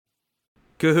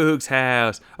Cougs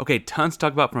house. Okay, tons to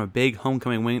talk about from a big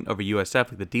homecoming win over USF,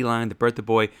 like the D-line, the birthday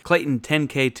boy, Clayton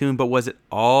 10K tune, but was it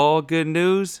all good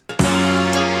news?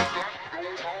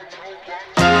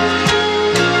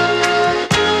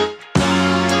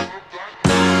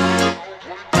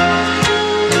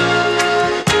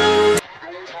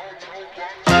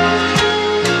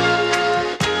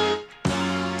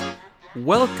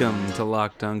 Welcome to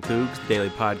Locked On Cougs, the daily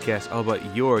podcast all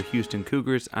about your Houston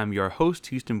Cougars. I'm your host,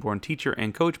 Houston-born teacher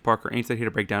and coach Parker Ainsley, here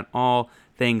to break down all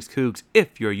things Cougs.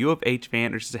 If you're a U of H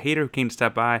fan or just a hater who came to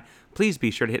stop by, please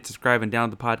be sure to hit subscribe and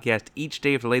download the podcast each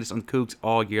day for the latest on Cougs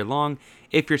all year long.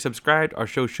 If you're subscribed, our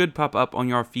show should pop up on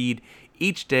your feed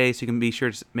each day, so you can be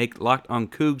sure to make Locked On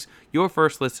Cougs your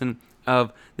first listen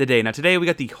of the day. Now today we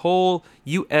got the whole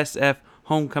USF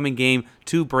homecoming game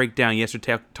to break down. Yes,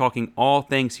 we're talking all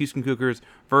things Houston Cougars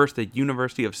versus the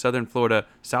University of Southern Florida,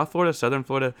 the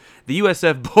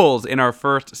USF Bulls. In our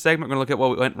first segment, we're going to look at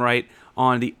what went right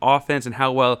on the offense and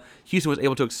how well Houston was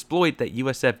able to exploit that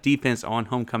USF defense on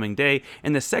homecoming day.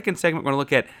 In the second segment, we're going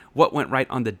to look at what went right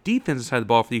on the defensive side of the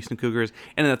ball for the Houston Cougars.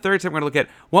 And in the third segment, we're going to look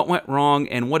at what went wrong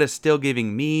and what is still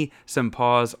giving me some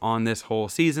pause on this whole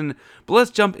season. But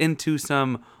let's jump into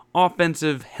some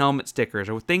offensive helmet stickers,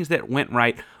 or things that went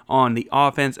right on the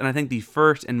offense. And I think the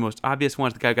first and most obvious one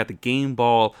is the guy who got the game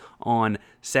ball on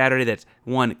Saturday. That's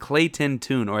one Clay 10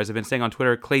 Tune, or as I've been saying on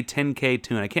Twitter, Clay 10K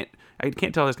Tune. I can't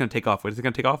tell if it's going to take off. Is it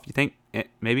going to take off? You think?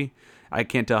 Maybe? I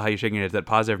can't tell how you're shaking your head. Is that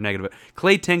positive or negative? But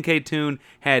Clay 10K Tune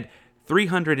had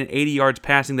 380 yards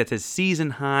passing. That's his season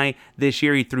high this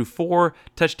year. He threw 4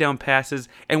 touchdown passes.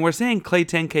 And we're saying Clay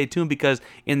 10K Tune because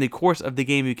in the course of the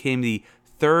game, he became the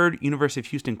third University of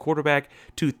Houston quarterback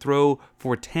to throw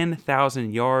for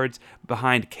 10,000 yards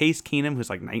behind Case Keenum,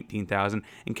 who's like 19,000,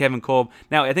 and Kevin Kolb.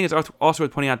 Now, I think it's also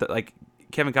worth pointing out that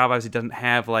Kevin Kolb obviously doesn't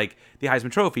have the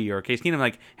Heisman Trophy, or Case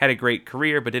Keenum had a great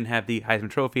career but didn't have the Heisman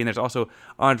Trophy. And there's also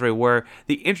Andre Ware.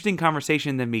 The interesting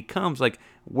conversation then becomes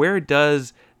where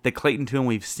does the Clayton Tune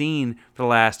we've seen for the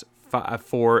last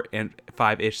 4 and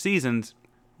 5-ish seasons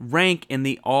rank in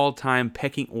the all-time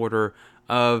pecking order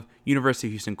of University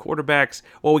of Houston quarterbacks?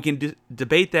 Well, we can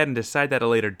debate that and decide that at a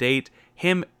later date.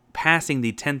 Him passing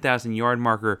the 10,000 yard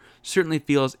marker certainly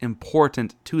feels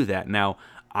important to that. Now,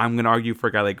 I'm going to argue for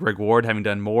a guy like Greg Ward having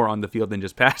done more on the field than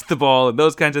just pass the ball and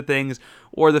those kinds of things,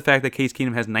 or the fact that Case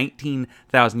Keenum has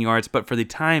 19,000 yards. But for the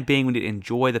time being, we need to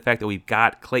enjoy the fact that we've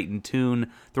got Clayton Tune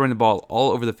throwing the ball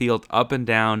all over the field, up and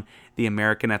down the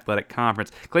American Athletic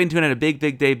Conference. Clayton Tune had a big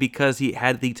day because he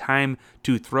had the time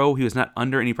to throw. He was not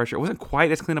under any pressure. It wasn't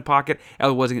quite as clean a pocket as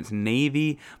it was against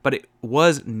Navy, but it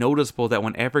was noticeable that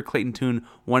whenever Clayton Tune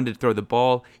wanted to throw the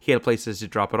ball, he had places to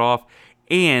drop it off.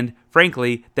 And,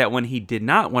 frankly, that when he did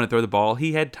not want to throw the ball,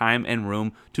 he had time and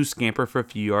room to scamper for a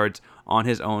few yards on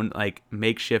his own,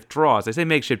 makeshift draws. I say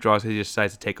makeshift draws because he just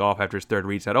decides to take off after his third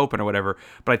read's not open or whatever.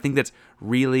 But I think that's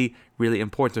really, really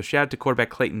important. So shout out to quarterback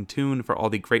Clayton Tune for all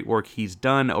the great work he's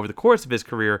done over the course of his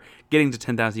career, getting to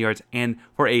 10,000 yards, and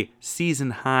for a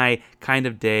season-high kind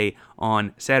of day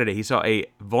on Saturday. He saw a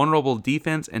vulnerable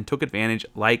defense and took advantage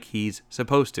like he's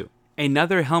supposed to.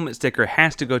 Another helmet sticker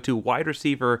has to go to wide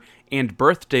receiver and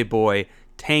birthday boy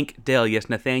Tank Dell. Yes,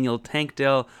 Nathaniel Tank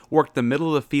Dell worked the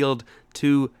middle of the field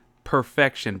to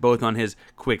perfection, both on his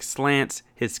quick slants,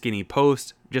 his skinny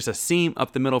posts, just a seam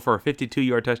up the middle for a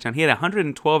 52-yard touchdown. He had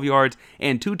 112 yards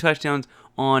and 2 touchdowns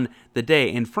on the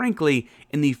day. And frankly,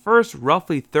 in the first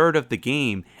roughly third of the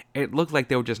game, it looked like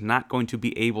they were just not going to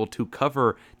be able to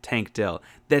cover Tank Dell.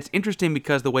 That's interesting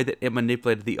because the way that it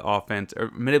manipulated the offense,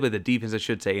 or manipulated the defense, I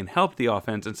should say, and helped the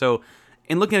offense. And so,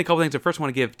 in looking at a couple things, I first want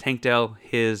to give Tank Dell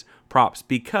his props,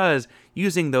 because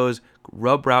using those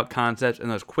rub route concepts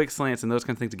and those quick slants and those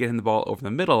kinds of things to get him the ball over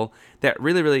the middle, that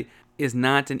really is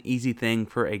not an easy thing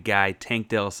for a guy Tank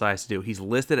Dell's size to do. He's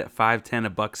listed at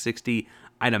 5'10", $160.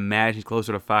 I'd imagine he's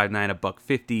closer to 5'9",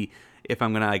 $150 if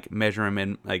I'm going to measure him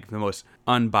in the most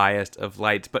unbiased of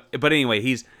lights. But anyway,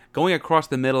 he's going across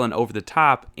the middle and over the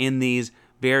top in these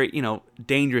very,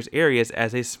 dangerous areas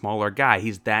as a smaller guy.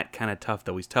 He's that kind of tough,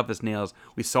 though. He's tough as nails.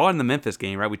 We saw it in the Memphis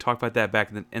game, right? We talked about that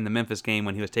back in the Memphis game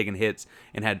when he was taking hits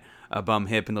and had a bum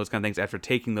hip and those kind of things. After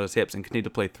taking those hips and continued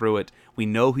to play through it, we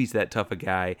know he's that tough a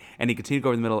guy, and he continued to go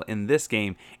over the middle in this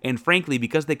game. And frankly,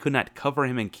 because they could not cover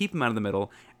him and keep him out of the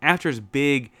middle, after his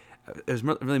big, it was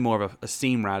really more of a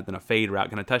seam route than a fade route,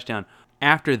 kind of touchdown.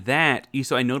 After that, you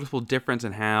saw a noticeable difference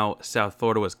in how South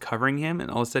Florida was covering him, and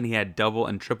all of a sudden he had double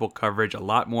and triple coverage, a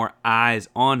lot more eyes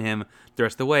on him the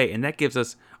rest of the way, and that gives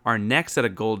us our next set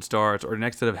of gold stars, or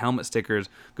next set of helmet stickers,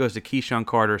 goes to Keyshawn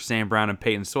Carter, Sam Brown, and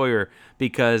Peyton Sawyer,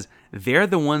 because they're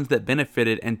the ones that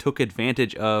benefited and took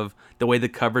advantage of the way the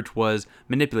coverage was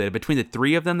manipulated. Between the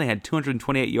three of them, they had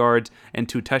 228 yards and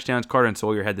 2 touchdowns. Carter and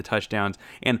Sawyer had the touchdowns,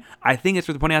 and I think it's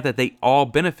worth pointing out that they all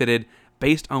benefited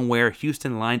based on where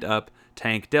Houston lined up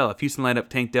Tank Dell. If Houston lined up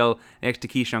Tank Dell next to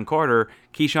Keyshawn Carter,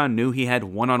 Keyshawn knew he had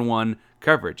one-on-one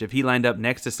coverage. If he lined up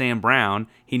next to Sam Brown,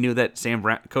 he knew that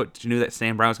coach knew that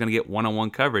Sam Brown was going to get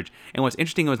one-on-one coverage. And what's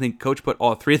interesting was when coach put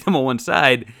all three of them on one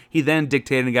side, he then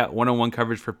dictated and got one-on-one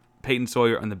coverage for Peyton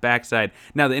Sawyer on the backside.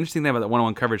 Now, the interesting thing about that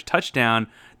one-on-one coverage touchdown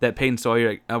that Peyton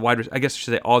Sawyer, I guess I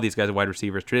should say all these guys are wide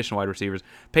receivers, traditional wide receivers.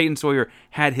 Peyton Sawyer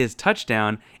had his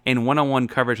touchdown in one-on-one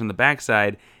coverage on the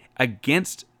backside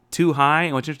against too high.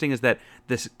 And what's interesting is that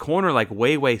this corner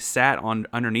way sat on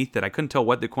underneath it. I couldn't tell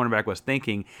what the cornerback was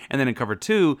thinking. And then in cover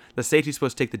 2, the safety's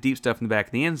supposed to take the deep stuff in the back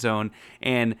of the end zone,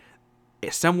 and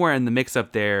somewhere in the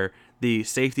mix-up there, the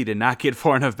safety did not get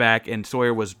far enough back, and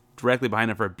Sawyer was directly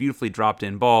behind him for a beautifully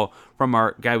dropped-in ball from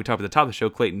our guy we talked about at the top of the show,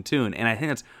 Clayton Tune. And I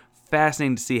think it's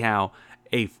fascinating to see how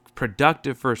a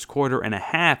productive first quarter and a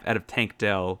half out of Tank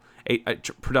Dell,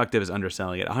 productive is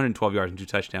underselling it, 112 yards and 2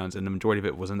 touchdowns, and the majority of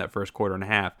it was in that first quarter and a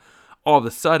half, all of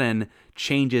a sudden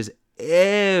changes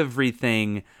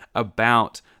everything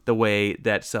about the way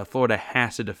that South Florida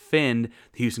has to defend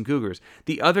the Houston Cougars.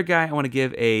 The other guy I want to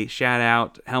give a shout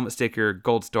out, helmet sticker,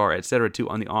 gold star, etc. to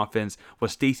on the offense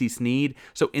was Stacey Sneed.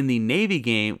 So in the Navy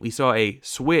game, we saw a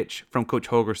switch from Coach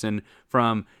Holgerson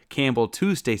from Campbell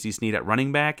to Stacey Sneed at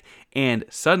running back, and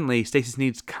suddenly Stacey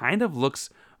Sneed kind of looks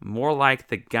more like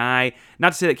the guy.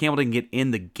 Not to say that Campbell didn't get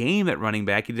in the game at running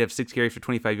back. He did have 6 carries for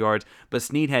 25 yards, but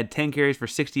Sneed had 10 carries for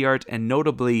 60 yards and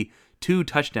notably 2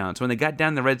 touchdowns. So when they got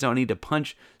down the red zone and need to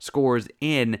punch scores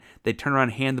in, they turn around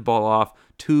and hand the ball off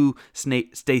to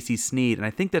Stacey Sneed. And I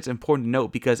think that's important to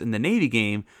note because in the Navy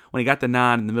game, when he got the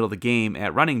nod in the middle of the game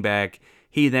at running back,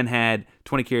 he then had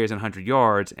 20 carries and 100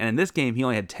 yards. And in this game, he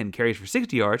only had 10 carries for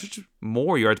 60 yards, which is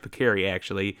more yards per carry,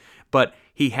 actually. But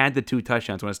he had the 2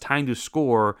 touchdowns. When it was time to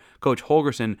score, Coach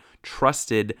Holgerson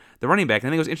trusted the running back. And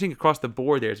I think it was interesting across the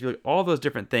board there. So all those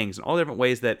different things and all the different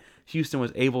ways that Houston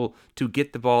was able to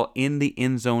get the ball in the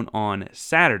end zone on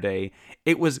Saturday.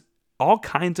 It was all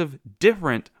kinds of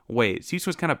different ways. Houston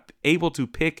was kind of able to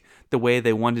pick the way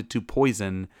they wanted to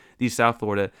poison the South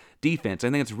Florida defense. I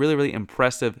think it's really, really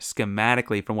impressive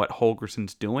schematically from what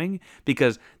Holgerson's doing,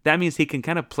 because that means he can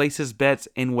kind of place his bets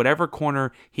in whatever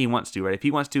corner he wants to, right? If he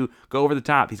wants to go over the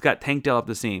top, he's got Tank Dell up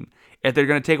the seam. If they're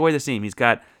going to take away the seam, he's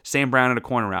got Sam Brown at a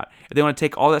corner route. If they want to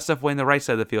take all that stuff away on the right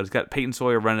side of the field, he's got Peyton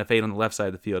Sawyer running a fade on the left side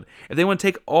of the field. If they want to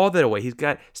take all that away, he's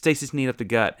got Stacey Sneed up the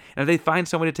gut. And if they find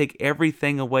somebody to take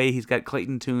everything away, he's got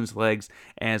Clayton Tune's legs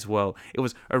as well. It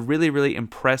was a really, really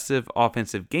impressive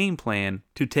offensive game plan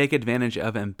to take advantage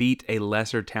of and beat a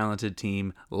lesser talented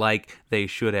team like they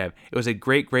should have. It was a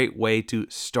great, great way to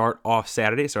start off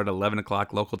Saturday. It started at 11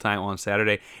 o'clock local time on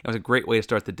Saturday. It was a great way to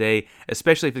start the day,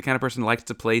 especially if the kind of person who likes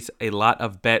to place a lot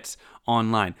of bets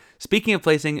online. Speaking of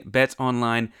placing bets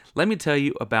online, let me tell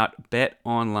you about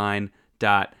betonline.net.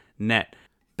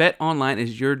 BetOnline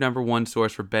is your number one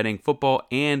source for betting football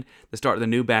and the start of the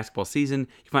new basketball season.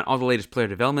 You find all the latest player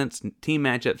developments, team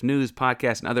matchups, news,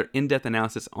 podcasts, and other in-depth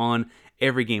analysis on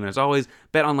every game. And as always,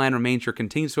 BetOnline remains your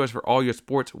continued source for all your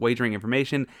sports wagering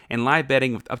information and live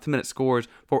betting with up-to-minute scores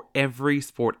for every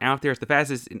sport out there. It's the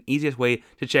fastest and easiest way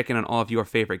to check in on all of your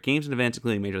favorite games and events,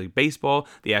 including Major League Baseball,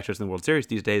 the Astros and the World Series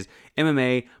these days,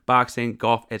 MMA, boxing,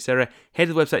 golf, etc. Head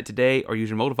to the website today or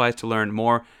use your mobile device to learn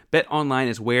more. BetOnline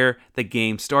is where the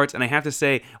game starts. And I have to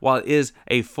say, while it is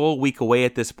a full week away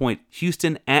at this point,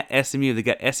 Houston at SMU, they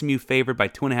got SMU favored by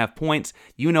 2.5 points.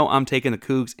 You know I'm taking the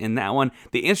Cougs in that one.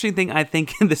 The interesting thing I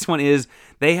think in this one is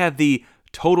they have the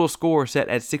total score set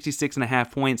at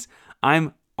 66.5 points.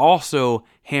 I'm also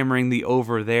hammering the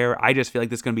over there. I just feel like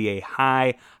this is going to be a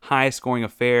high scoring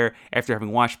affair after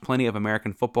having watched plenty of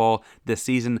American football this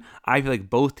season. I feel like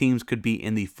both teams could be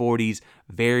in the 40s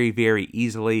very, very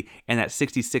easily, and that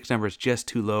 66 number is just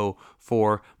too low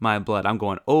for my blood. I'm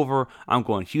going over. I'm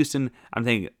going Houston. I'm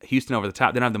taking Houston over the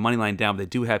top. They don't have the money line down, but they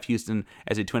do have Houston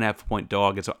as a 2.5 point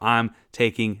dog, and so I'm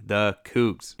taking the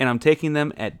Cougs. And I'm taking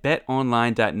them at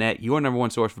betonline.net, your number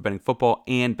one source for betting football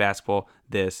and basketball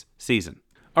this season.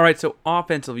 All right, so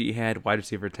offensively, you had wide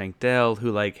receiver Tank Dell,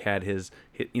 who had his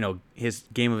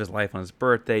game of his life on his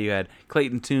birthday. You had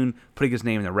Clayton Tune putting his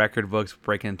name in the record books,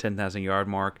 breaking the 10,000 yard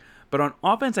mark. But on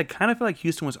offense, I kind of feel like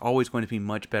Houston was always going to be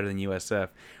much better than USF.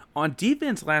 On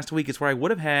defense last week is where I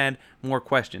would have had more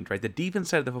questions, right? The defense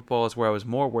side of the football is where I was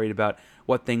more worried about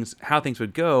how things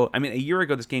would go. I mean, a year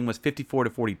ago, this game was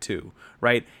 54-42,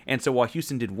 right? And so while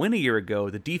Houston did win a year ago,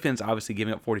 the defense, obviously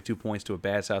giving up 42 points to a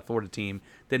bad South Florida team,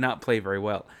 did not play very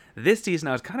well. This season,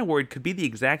 I was kind of worried could be the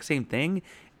exact same thing.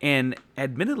 And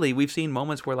admittedly, we've seen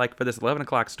moments where, like, for this 11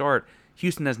 o'clock start,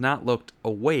 Houston has not looked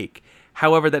awake.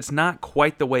 However, that's not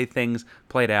quite the way things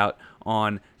played out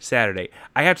on Saturday.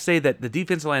 I have to say that the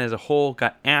defensive line as a whole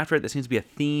got after it. That seems to be a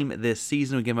theme this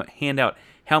season. We hand out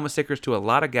helmet stickers to a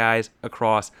lot of guys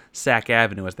across Sack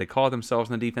Avenue, as they call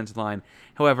themselves on the defensive line.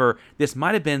 However, this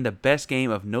might have been the best game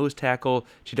of nose tackle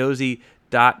Chidozie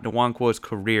Dot Nwankwo's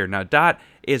career. Now, Dot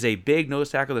is a big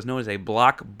nose tackle that's known as a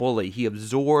block bully. He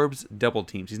absorbs double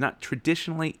teams. He's not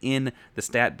traditionally in the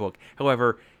stat book.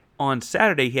 However, on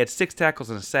Saturday, he had 6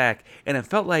 tackles and a sack, and it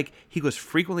felt like he was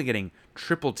frequently getting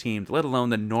triple teamed, let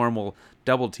alone the normal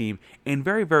double team, and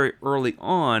very, very early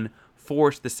on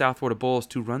forced the South Florida Bulls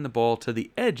to run the ball to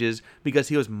the edges because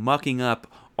he was mucking up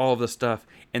all of the stuff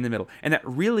in the middle. And that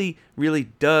really, really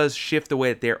does shift the way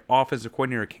that their offensive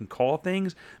coordinator can call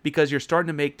things, because you're starting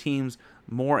to make teams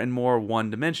more and more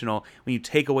one-dimensional when you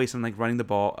take away something like running the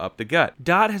ball up the gut.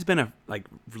 Dot has been a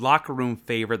locker room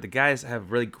favorite. The guys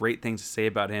have really great things to say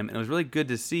about him, and it was really good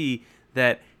to see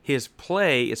that his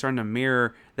play is starting to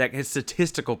mirror that. His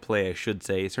statistical play, I should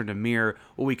say, is starting to mirror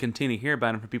what we continue to hear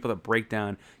about him from people that break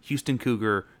down Houston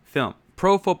Cougar film.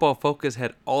 Pro Football Focus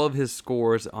had all of his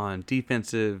scores on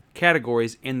defensive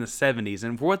categories in the 70s.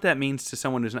 And for what that means to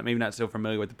someone who's maybe not so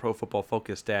familiar with the Pro Football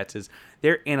Focus stats is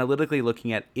they're analytically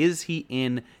looking at, is he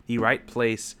in the right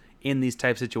place in these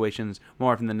type of situations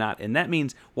more often than not? And that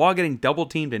means while getting double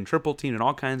teamed and triple teamed and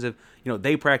all kinds of,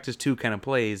 they practice 2 kind of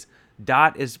plays,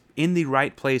 Dot is in the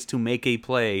right place to make a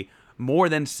play more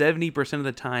than 70% of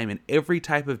the time in every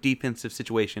type of defensive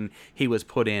situation he was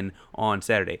put in on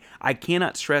Saturday. I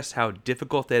cannot stress how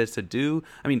difficult that is to do.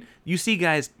 I mean, you see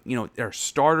guys, that are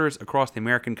starters across the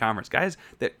American Conference, guys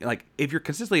that, if you're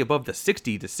consistently above the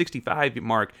 60 to 65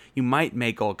 mark, you might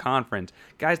make all conference.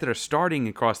 Guys that are starting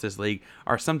across this league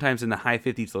are sometimes in the high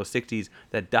 50s, low 60s.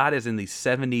 That Dot is in the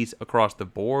 70s across the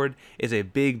board is a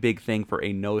big, big thing for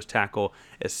a nose tackle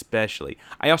especially.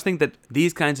 I also think that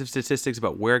these kinds of statistics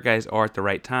about where guys are at the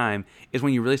right time is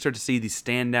when you really start to see these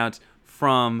standouts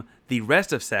from the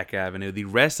rest of Sack Avenue, the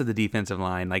rest of the defensive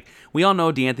line. Like, we all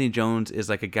know DeAnthony Jones is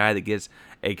like a guy that gets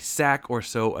a sack or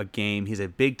so a game. He's a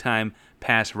big-time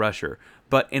pass rusher.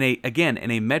 But in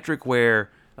a metric where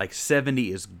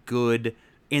 70 is good,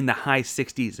 in the high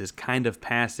 60s is kind of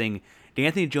passing,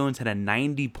 DeAnthony Jones had a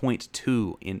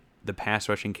 90.2 in the pass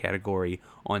rushing category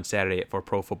on Saturday for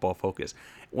Pro Football Focus.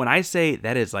 When I say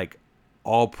that is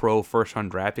all pro first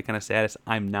round draft pick kind of status,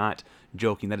 I'm not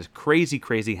joking. That is crazy,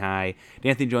 crazy high.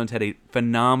 Anthony Jones had a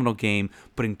phenomenal game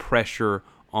putting pressure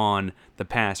on the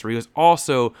passer. He was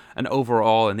also an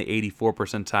overall in the 84th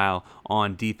percentile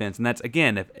on defense. And that's,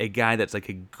 again, a guy that's a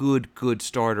good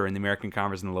starter in the American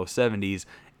Conference in the low 70s.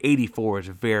 84 is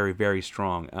very, very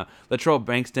strong. Latrell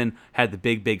Bankston had the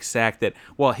big sack that,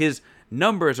 while his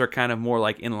numbers are kind of more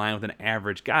in line with an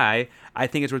average guy, I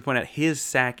think it's worth pointing out his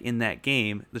sack in that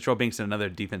game. Latrell Bankston, another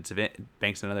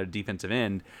defensive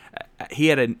end. He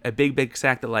had a big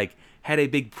sack that had a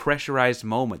big pressurized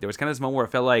moment. There was kind of this moment where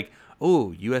it felt like,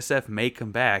 oh, USF may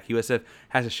come back. USF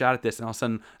has a shot at this, and all of a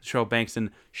sudden, Latrell Bankston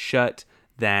shut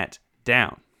that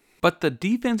down. But the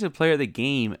defensive player of the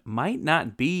game might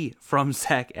not be from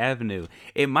Sack Avenue.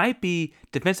 It might be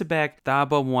defensive back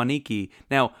Thabo Mwaniki.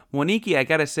 Now, Mwaniki, I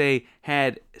gotta say,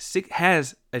 has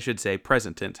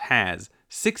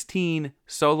 16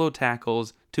 solo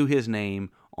tackles to his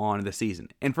name on the season.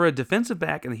 And for a defensive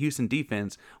back in the Houston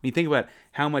defense, when you think about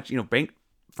how much,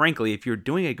 frankly, if you're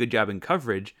doing a good job in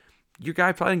coverage, your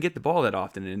guy probably didn't get the ball that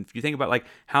often. And if you think about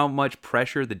how much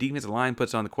pressure the defensive line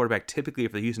puts on the quarterback typically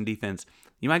for the Houston defense,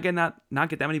 you might not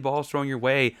get that many balls thrown your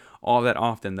way all that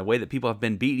often. The way that people have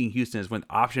been beating Houston is with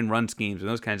option run schemes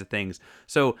and those kinds of things.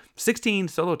 So 16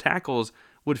 solo tackles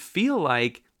would feel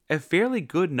like a fairly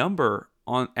good number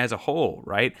on as a whole,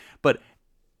 right? But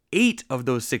 8 of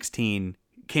those 16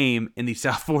 came in the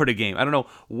South Florida game. I don't know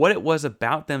what it was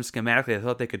about them schematically. I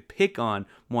thought they could pick on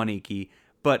Mwaniki,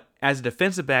 but as a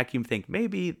defensive back, you think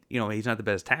maybe, he's not the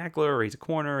best tackler, or he's a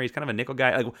corner, or he's kind of a nickel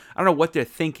guy. Like, I don't know what they're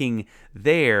thinking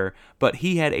there, but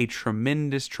he had a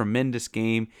tremendous, tremendous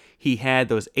game. He had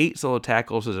those 8 solo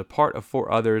tackles as a part of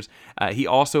 4 others. He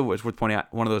also, was worth pointing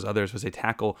out, one of those others was a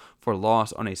tackle for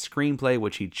loss on a screenplay,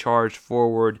 which he charged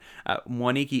forward.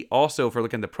 Mwaniki also, for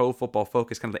looking at the Pro Football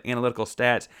Focus, kind of the analytical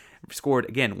stats, scored,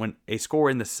 again, when a score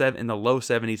in the low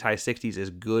 70s, high 60s is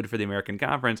good for the American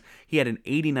Conference. He had an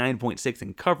 89.6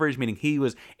 in coverage, meaning he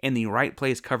was in the right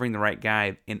place covering the right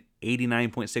guy in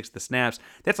 89.6 of the snaps.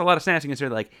 That's a lot of snaps. You consider,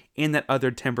 like, in that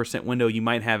other 10% window, you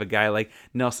might have a guy like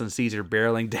Nelson Caesar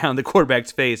barreling down the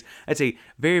quarterback's face. That's a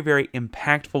very, very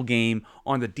impactful game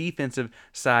on the defensive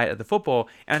side of the football.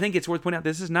 And I think it's worth pointing out,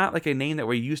 this is not like a name that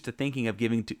we're used to thinking of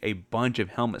giving to a bunch of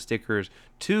helmet stickers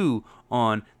to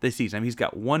on this season. I mean, he's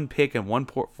got 1 pick and 1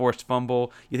 forced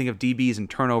fumble. You think of DBs and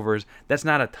turnovers. That's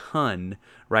not a ton,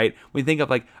 right? When you think of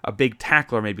like a big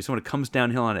tackler, maybe someone who comes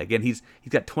downhill on it. Again, he's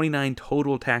got 29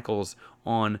 total tackles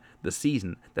on the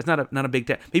season. That's not a big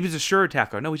tackle. Maybe he's a sure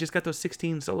tackler. No, he's just got those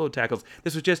 16 solo tackles.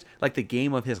 This was just like the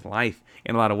game of his life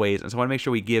in a lot of ways. And so I want to make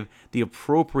sure we give the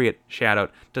appropriate shout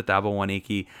out to Thabo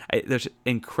Mwaniki. There's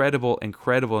incredible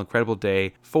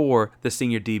day for the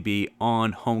senior DB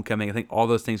on homecoming. I think all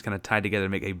those things kind of tied together to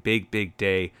make a big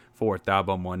day for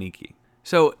Thabo Mwaniki.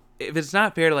 So if it's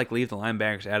not fair to like leave the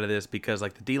linebackers out of this, because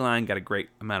like the D-line got a great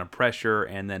amount of pressure,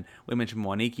 and then we mentioned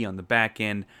Mwaniki on the back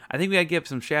end, I think we got to give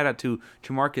some shout out to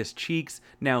Jamarcus Cheeks.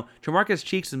 Now, Jamarcus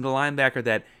Cheeks is the linebacker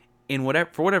that,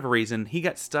 for whatever reason, he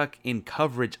got stuck in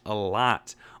coverage a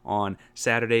lot on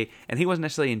Saturday, and he wasn't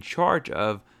necessarily in charge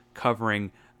of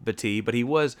covering Battie, but he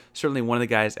was certainly one of the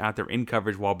guys out there in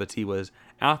coverage while Battie was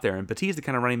out there. And Battie is the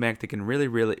kind of running back that can really,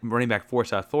 running back for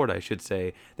South Florida, I should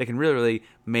say, that can really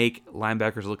make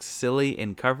linebackers look silly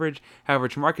in coverage. However,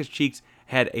 Jamarcus Cheeks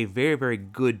had a very, very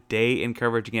good day in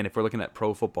coverage. Again, if we're looking at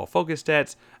Pro Football Focus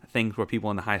stats, things where people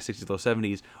in the high 60s, low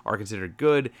 70s are considered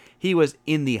good, he was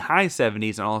in the high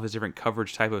 70s on all of his different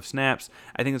coverage type of snaps.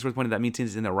 I think it's worth pointing that means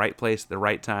he's in the right place at the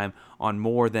right time on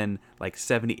more than like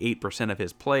 78% of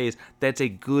his plays. That's a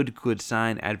good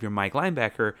sign out of your Mike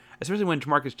linebacker, especially when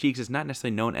Jamarcus Cheeks is not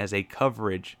necessarily known as a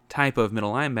coverage type of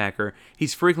middle linebacker.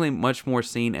 He's frequently much more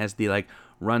seen as the like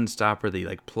run stopper, the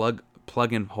like plug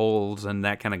in holes and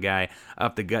that kind of guy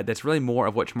up the gut. That's really more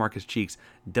of what Jamarcus Cheeks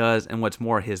does and what's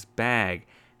more his bag.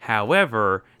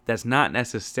 However, that's not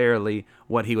necessarily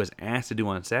what he was asked to do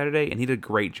on Saturday, and he did a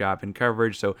great job in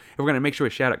coverage. So if we're going to make sure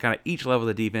we shout out kind of each level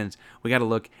of the defense, we got to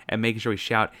look at making sure we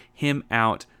shout him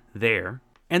out there.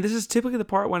 And this is typically the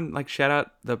part when like shout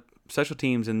out the special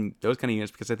teams and those kind of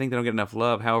units, because I think they don't get enough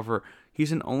love. However,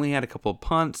 Houston only had a couple of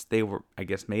punts. They were, I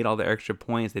guess, made all the extra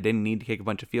points. They didn't need to kick a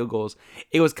bunch of field goals.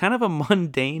 It was kind of a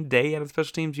mundane day out of the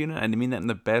special teams unit, and I mean that in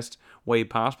the best way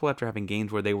possible after having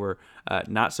games where they were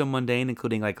not so mundane,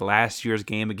 including like last year's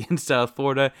game against South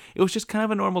Florida. It was just kind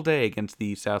of a normal day against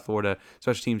the South Florida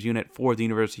special teams unit for the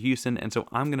University of Houston, and so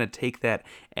I'm going to take that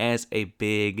as a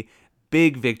big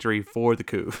victory for the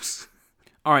Cougs.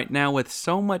 All right, now with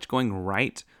so much going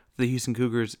right for the Houston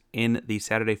Cougars in the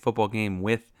Saturday football game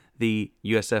with the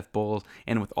USF Bulls,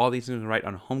 and with all these things right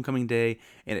on homecoming day,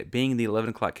 and it being the 11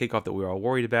 o'clock kickoff that we were all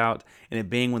worried about, and it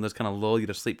being one of those kind of lull you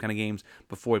to sleep kind of games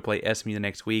before we play SMU the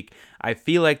next week, I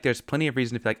feel like there's plenty of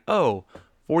reason to feel like, oh,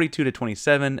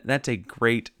 42-27, that's a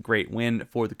great win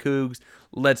for the Cougs.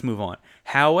 Let's move on.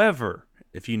 However,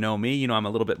 if you know me, you know I'm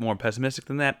a little bit more pessimistic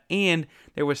than that, and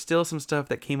there was still some stuff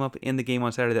that came up in the game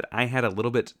on Saturday that I had a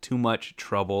little bit too much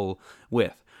trouble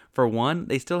with. For one,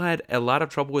 they still had a lot of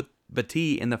trouble with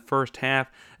Battie in the first half,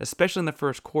 especially in the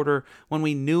first quarter, when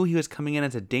we knew he was coming in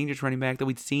as a dangerous running back, that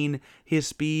we'd seen his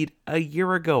speed a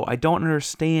year ago. I don't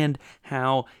understand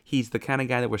how he's the kind of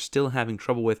guy that we're still having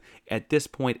trouble with at this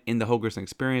point in the Holgorsen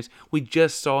experience. We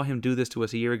just saw him do this to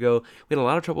us a year ago. We had a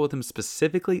lot of trouble with him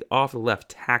specifically off the left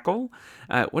tackle.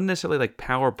 Wasn't necessarily like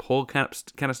power pull kind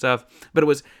of stuff, but it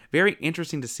was very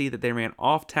interesting to see that they ran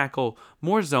off tackle,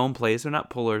 more zone plays. They're not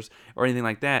pullers or anything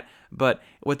like that. But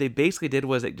what they basically did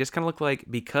was it just kind of looked like,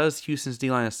 because Houston's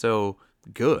D-line is so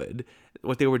good,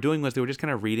 what they were doing was they were just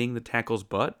kind of reading the tackle's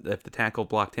butt. If the tackle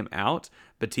blocked him out,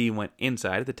 Battie went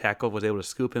inside. If the tackle was able to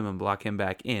scoop him and block him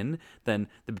back in, then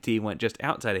the Battie went just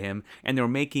outside of him. And they were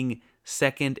making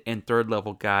second and third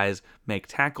level guys make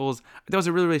tackles. That was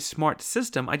a really smart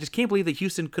system. I just can't believe that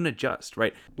Houston couldn't adjust,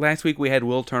 right? Last week we had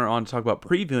Will Turner on to talk about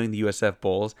previewing the USF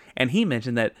Bulls, and he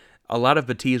mentioned that a lot of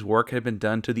Battie's work had been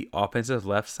done to the offensive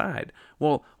left side.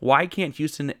 Well, why can't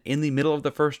Houston, in the middle of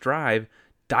the first drive,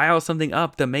 dial something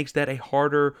up that makes that a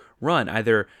harder run.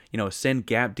 Either, send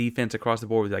gap defense across the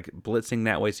board with like blitzing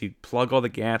that way, so you plug all the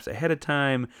gaps ahead of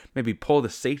time, maybe pull the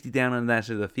safety down on that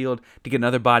side of the field to get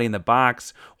another body in the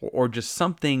box, or just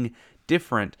something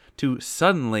different to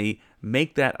suddenly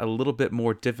make that a little bit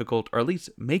more difficult, or at least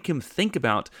make him think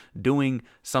about doing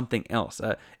something else.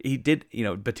 He did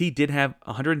have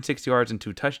 106 yards and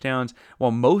 2 touchdowns.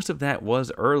 While most of that was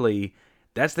early,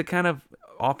 that's the kind of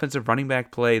offensive running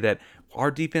back play that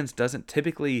our defense doesn't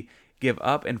typically give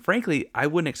up. And frankly, I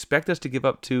wouldn't expect us to give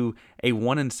up to a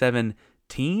 1-7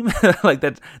 team. Like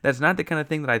that's not the kind of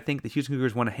thing that I think the Houston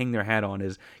Cougars want to hang their hat on,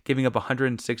 is giving up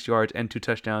 106 yards and 2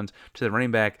 touchdowns to the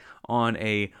running back on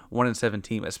a 1-7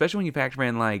 team, especially when you factor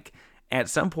in like at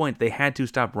some point they had to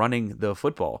stop running the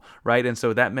football, right? And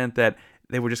so that meant that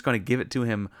they were just going to give it to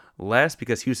him less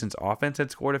because Houston's offense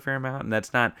had scored a fair amount, and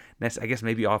that's not, I guess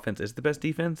maybe offense is the best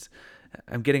defense.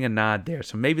 I'm getting a nod there,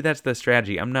 so maybe that's the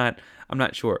strategy. I'm not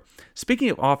sure. Speaking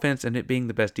of offense and it being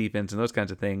the best defense and those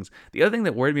kinds of things, the other thing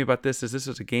that worried me about this is this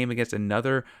was a game against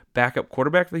another backup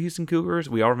quarterback for the Houston Cougars.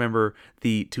 We all remember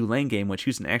the Tulane game, which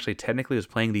Houston actually technically was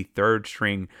playing the third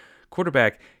string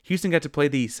quarterback. Houston got to play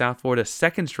the South Florida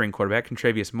second string quarterback,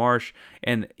 Contravius Marsh,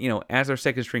 and as our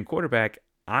second string quarterback,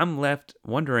 I'm left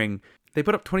wondering, they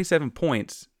put up 27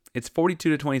 points. It's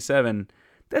 42-27.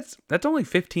 That's only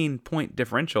 15-point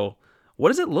differential. What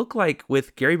does it look like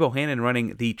with Gary Bohannon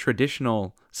running the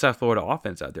traditional South Florida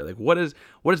offense out there? Like, what does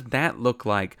that look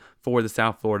like for the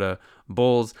South Florida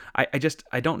Bulls? I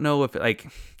don't know if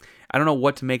I don't know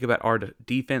what to make about our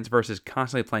defense versus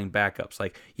constantly playing backups.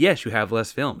 Like, yes, you have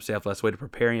less film, so you have less way to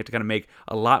prepare, and you have to kind of make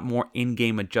a lot more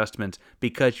in-game adjustments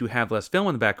because you have less film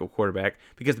on the backup quarterback,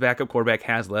 because the backup quarterback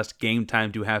has less game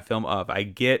time to have film of. I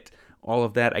get all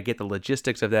of that. I get the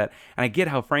logistics of that. And I get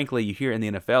how, frankly, you hear in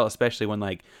the NFL, especially when,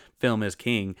 like, film is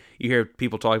king, you hear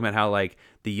people talking about how, like,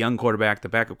 the young quarterback, the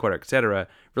backup quarterback, etc.,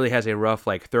 really has a rough,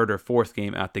 like, third or fourth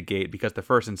game out the gate because the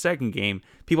first and second game,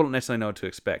 people don't necessarily know what to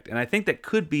expect. And I think that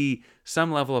could be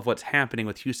some level of what's happening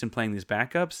with Houston playing these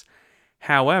backups.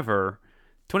 However,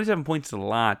 27 points is a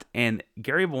lot, and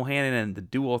Gary Bohannon and the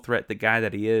dual threat, the guy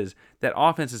that he is, that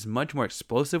offense is much more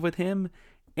explosive with him,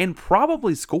 and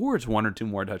probably scores 1 or 2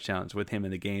 more touchdowns with him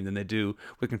in the game than they do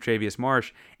with Contravius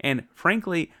Marsh. And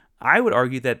frankly, I would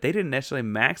argue that they didn't necessarily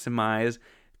maximize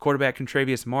quarterback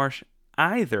Contravius Marsh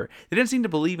either. They didn't seem to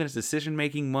believe in his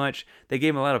decision-making much. They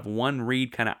gave him a lot of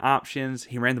one-read kind of options.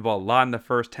 He ran the ball a lot in the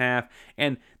first half,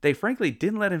 and they frankly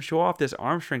didn't let him show off this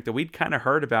arm strength that we'd kind of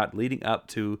heard about leading up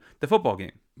to the football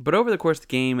game. But over the course of the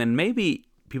game, and maybe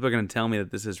people are going to tell me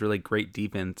that this is really great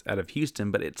defense out of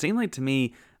Houston, but it seemed like to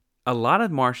me a lot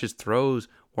of Marsh's throws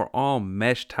were all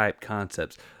mesh-type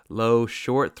concepts. Low,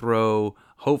 short throw,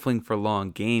 hoping for long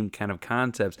game kind of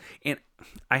concepts. And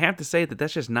I have to say that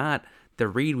that's just not the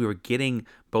read we were getting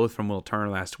both from Will Turner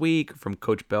last week, from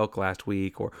Coach Belk last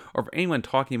week, or for anyone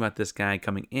talking about this guy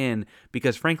coming in.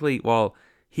 Because frankly, while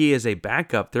he is a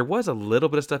backup, there was a little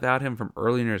bit of stuff out of him from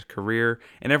early in his career.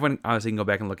 And everyone obviously can go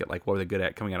back and look at like what were they good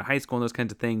at coming out of high school and those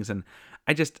kinds of things. And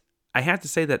I have to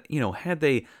say that, had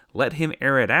they let him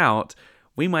air it out,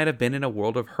 we might have been in a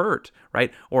world of hurt,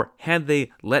 right? Or had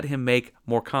they let him make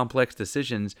more complex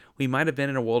decisions, we might have been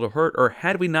in a world of hurt. Or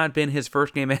had we not been his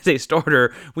first game as a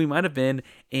starter, we might have been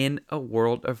in a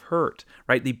world of hurt,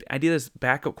 right? The idea of this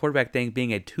backup quarterback thing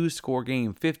being a 2-score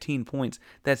game, 15 points,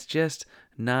 that's just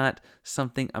not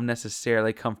something I'm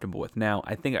necessarily comfortable with. Now,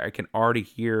 I think I can already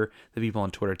hear the people on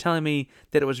Twitter telling me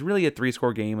that it was really a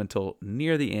 3-score game until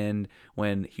near the end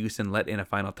when Houston let in a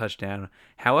final touchdown.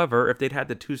 However, if they'd had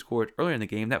the 2 scores earlier in the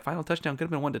game, that final touchdown could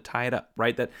have been one to tie it up,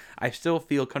 right? That I still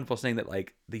feel comfortable saying that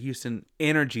like the Houston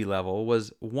energy level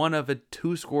was one of a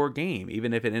 2-score game,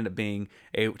 even if it ended up being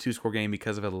a 2-score game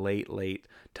because of a late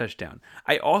touchdown.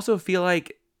 I also feel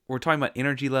like we're talking about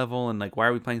energy level and like why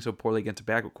are we playing so poorly against a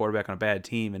backup quarterback on a bad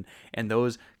team and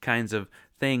those kinds of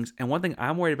things. And one thing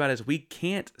I'm worried about is we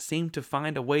can't seem to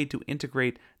find a way to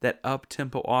integrate that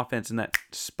up-tempo offense and that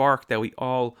spark that we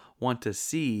all want to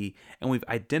see and we've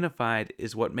identified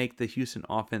is what make the Houston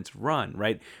offense run,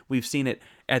 right? We've seen it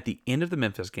at the end of the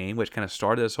Memphis game, which kind of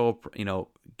started this whole,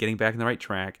 getting back on the right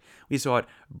track. We saw it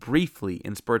briefly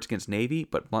in spurts against Navy,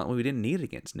 but bluntly, we didn't need it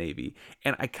against Navy.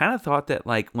 And I kind of thought that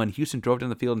like when Houston drove down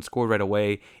the field and scored right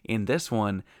away in this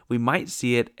one, we might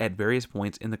see it at various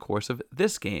points in the course of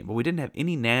this game, but we didn't have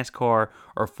any NASCAR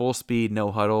or full speed,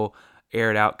 no huddle,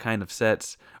 aired out kind of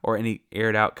sets or any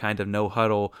aired out kind of no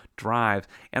huddle drives.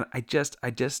 And I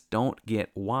just don't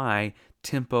get why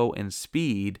tempo and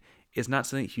speed is not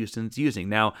something Houston's using.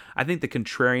 Now, I think the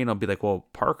contrarian will be like, well,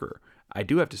 Parker, I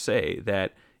do have to say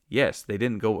that, yes, they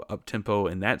didn't go up tempo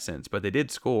in that sense, but they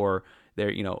did score they're,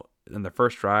 in the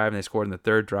first drive, and they scored in the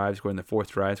third drive, scored in the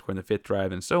fourth drive, scored in the fifth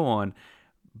drive, and so on.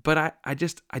 But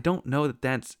I don't know that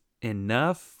that's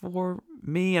enough for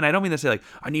me. And I don't mean to say like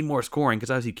I need more scoring,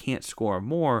 because obviously you can't score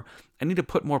more. I need to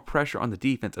put more pressure on the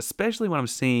defense, especially when I'm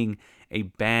seeing a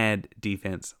bad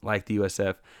defense like the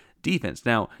USF defense.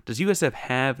 Now, does USF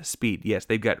have speed? Yes,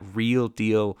 they've got real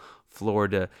deal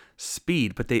Florida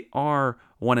speed, but they are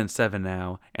 1-7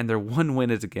 now, and their one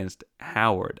win is against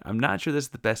Howard. I'm not sure this is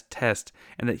the best test,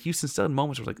 and that Houston still had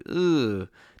moments where like, ugh,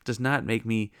 does not make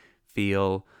me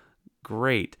feel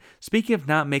great. Speaking of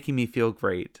not making me feel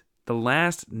great, the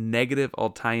last negative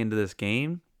I'll tie into this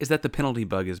game is that the penalty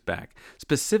bug is back.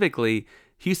 Specifically,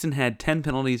 Houston had 10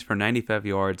 penalties for 95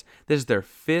 yards. This is their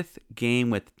 5th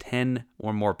game with 10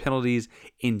 or more penalties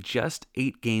in just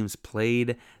 8 games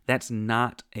played. That's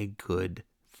not a good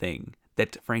thing.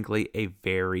 That's frankly a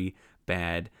very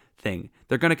bad thing.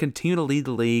 They're going to continue to lead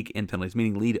the league in penalties,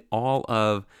 meaning lead all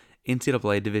of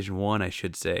NCAA Division I, I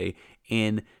should say,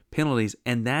 in penalties.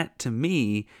 And that, to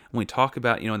me, when we talk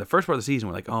about, in the first part of the season,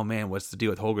 we're like, oh man, what's the deal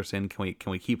with Holgorsen?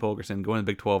 Can we keep Holgorsen, go in the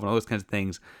Big 12 and all those kinds of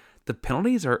things? The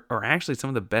penalties are actually some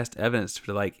of the best evidence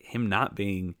for like him not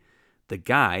being the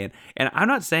guy. And I'm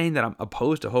not saying that I'm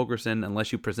opposed to Holgorsen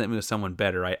unless you present me with someone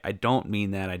better. I don't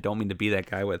mean that. I don't mean to be that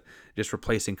guy with just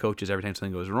replacing coaches every time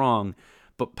something goes wrong.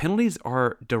 But penalties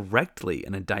are directly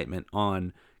an indictment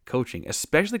on coaching,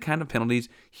 especially the kind of penalties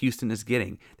Houston is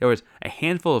getting. There was a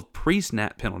handful of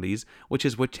pre-snap penalties,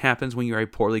 which happens when you're a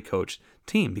poorly coached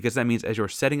team, because that means as you're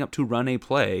setting up to run a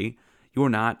play, you're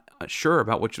not sure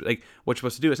about what you're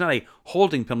supposed to do. It's not a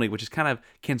holding penalty, which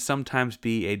can sometimes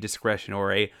be a discretion,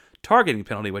 or a targeting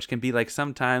penalty, which can be like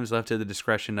sometimes left to the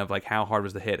discretion of like how hard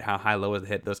was the hit, how high low was the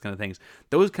hit, those kind of things.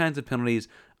 Those kinds of penalties,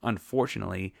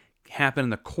 unfortunately, happen in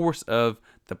the course of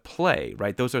the play,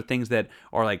 right? Those are things that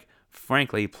are like,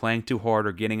 frankly, playing too hard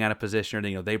or getting out of position,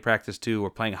 or they practice too,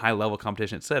 or playing high level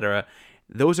competition, etc.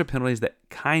 Those are penalties that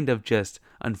kind of just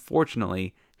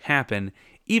unfortunately happen,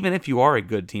 even if you are a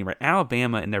good team, right?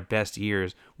 Alabama in their best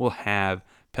years will have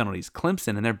penalties.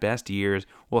 Clemson in their best years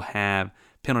will have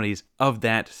penalties of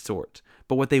that sort.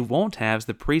 But what they won't have is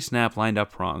the pre-snap lined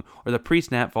up wrong, or the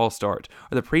pre-snap false start,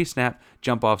 or the pre-snap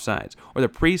jump off sides, or the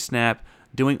pre-snap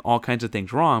doing all kinds of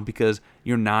things wrong because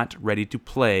you're not ready to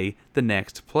play the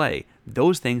next play.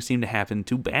 Those things seem to happen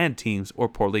to bad teams or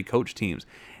poorly coached teams.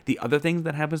 The other thing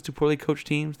that happens to poorly coached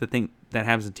teams, the thing that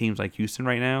happens to teams like Houston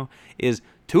right now, is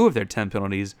 2 of their 10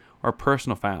 penalties are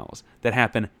personal fouls that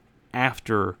happen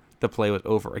after the play was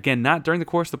over. Again, not during the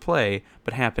course of the play,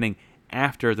 but happening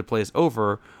after the play is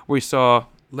over, where we saw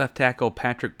left tackle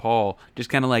Patrick Paul just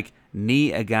kind of like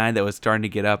knee a guy that was starting to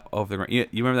get up over the ground. You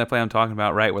remember that play I'm talking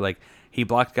about, right? Where like he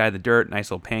blocked the guy in the dirt,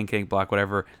 nice little pancake block,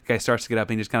 whatever. The guy starts to get up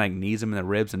and he just kind of like knees him in the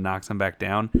ribs and knocks him back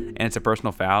down. And it's a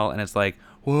personal foul. And it's like,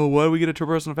 whoa, why do we get a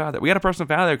personal foul there? We got a personal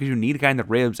foul there because you need a guy in the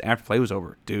ribs after the play was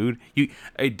over, dude.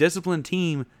 A disciplined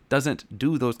team doesn't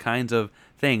do those kinds of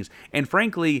things. And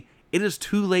frankly, it is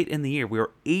too late in the year. We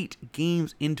are 8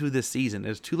 games into this season.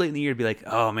 It's too late in the year to be like,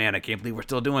 oh man, I can't believe we're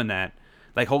still doing that.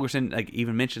 Like Holgorsen, like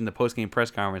even mentioned in the post-game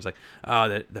press conference, like, oh,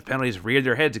 the penalties reared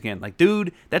their heads again. Like,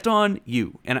 dude, that's on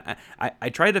you. And I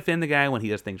try to defend the guy when he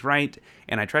does things right,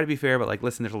 and I try to be fair, but like,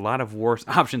 listen, there's a lot of worse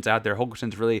options out there.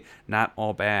 Holgorsen's really not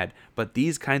all bad, but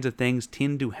these kinds of things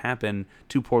tend to happen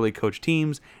to poorly coached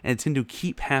teams, and tend to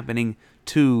keep happening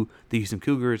to the Houston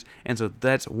Cougars. And so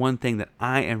that's one thing that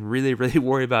I am really, really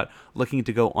worried about, looking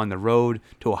to go on the road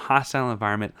to a hostile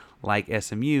environment like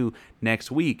SMU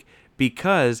next week,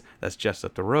 because that's just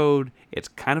up the road. It's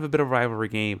kind of a bit of a rivalry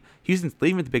game. Houston's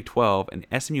leaving for the Big 12, and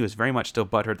SMU is very much still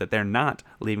butthurt that they're not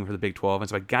leaving for the Big 12. And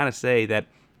so I gotta say that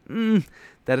that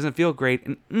doesn't feel great,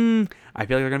 and I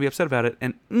feel like they're gonna be upset about it,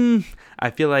 and I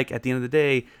feel like at the end of the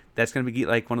day, that's going to be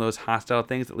like one of those hostile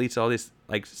things that leads to all these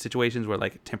like situations where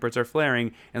like tempers are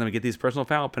flaring, and then we get these personal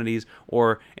foul penalties,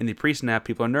 or in the pre-snap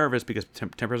people are nervous because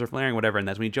tempers are flaring, whatever, and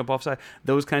that's when you jump offside.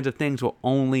 Those kinds of things will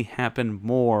only happen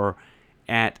more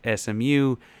at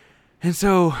SMU. And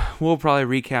so we'll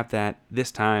probably recap that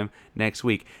this time next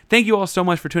week. Thank you all so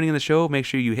much for tuning in the show. Make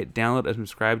sure you hit download and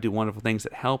subscribe, do wonderful things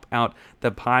that help out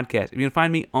the podcast. If you can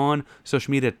find me on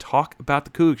social media to talk about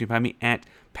the Cougs, you can find me at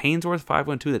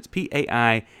Painsworth512. That's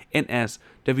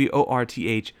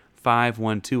PAINSWORTH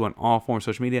 512 on all forms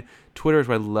of social media. Twitter is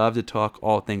where I love to talk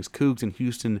all things Cougs and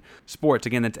Houston sports.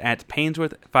 Again, that's at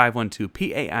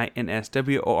Painsworth512,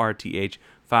 PAINSWORTH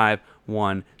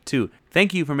 512.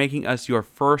 Thank you for making us your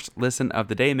first listen of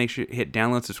the day. Make sure you hit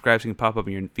download, subscribe so you can pop up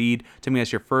in your feed to make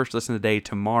us your first listen of the day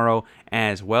tomorrow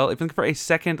as well. If you're looking for a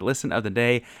second listen of the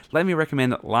day, let me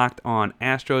recommend Locked On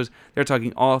Astros. They're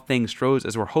talking all things Stros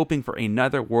as we're hoping for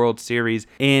another World Series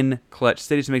in Clutch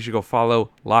City. So make sure you go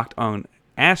follow Locked On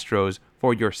Astros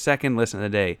for your second listen of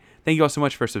the day. Thank you all so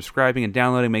much for subscribing and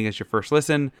downloading, making us your first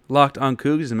listen. Locked On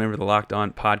Cougs is a member of the Locked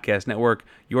On Podcast Network,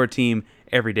 your team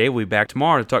every day. We'll be back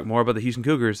tomorrow to talk more about the Houston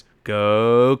Cougars.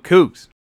 Go Cougs!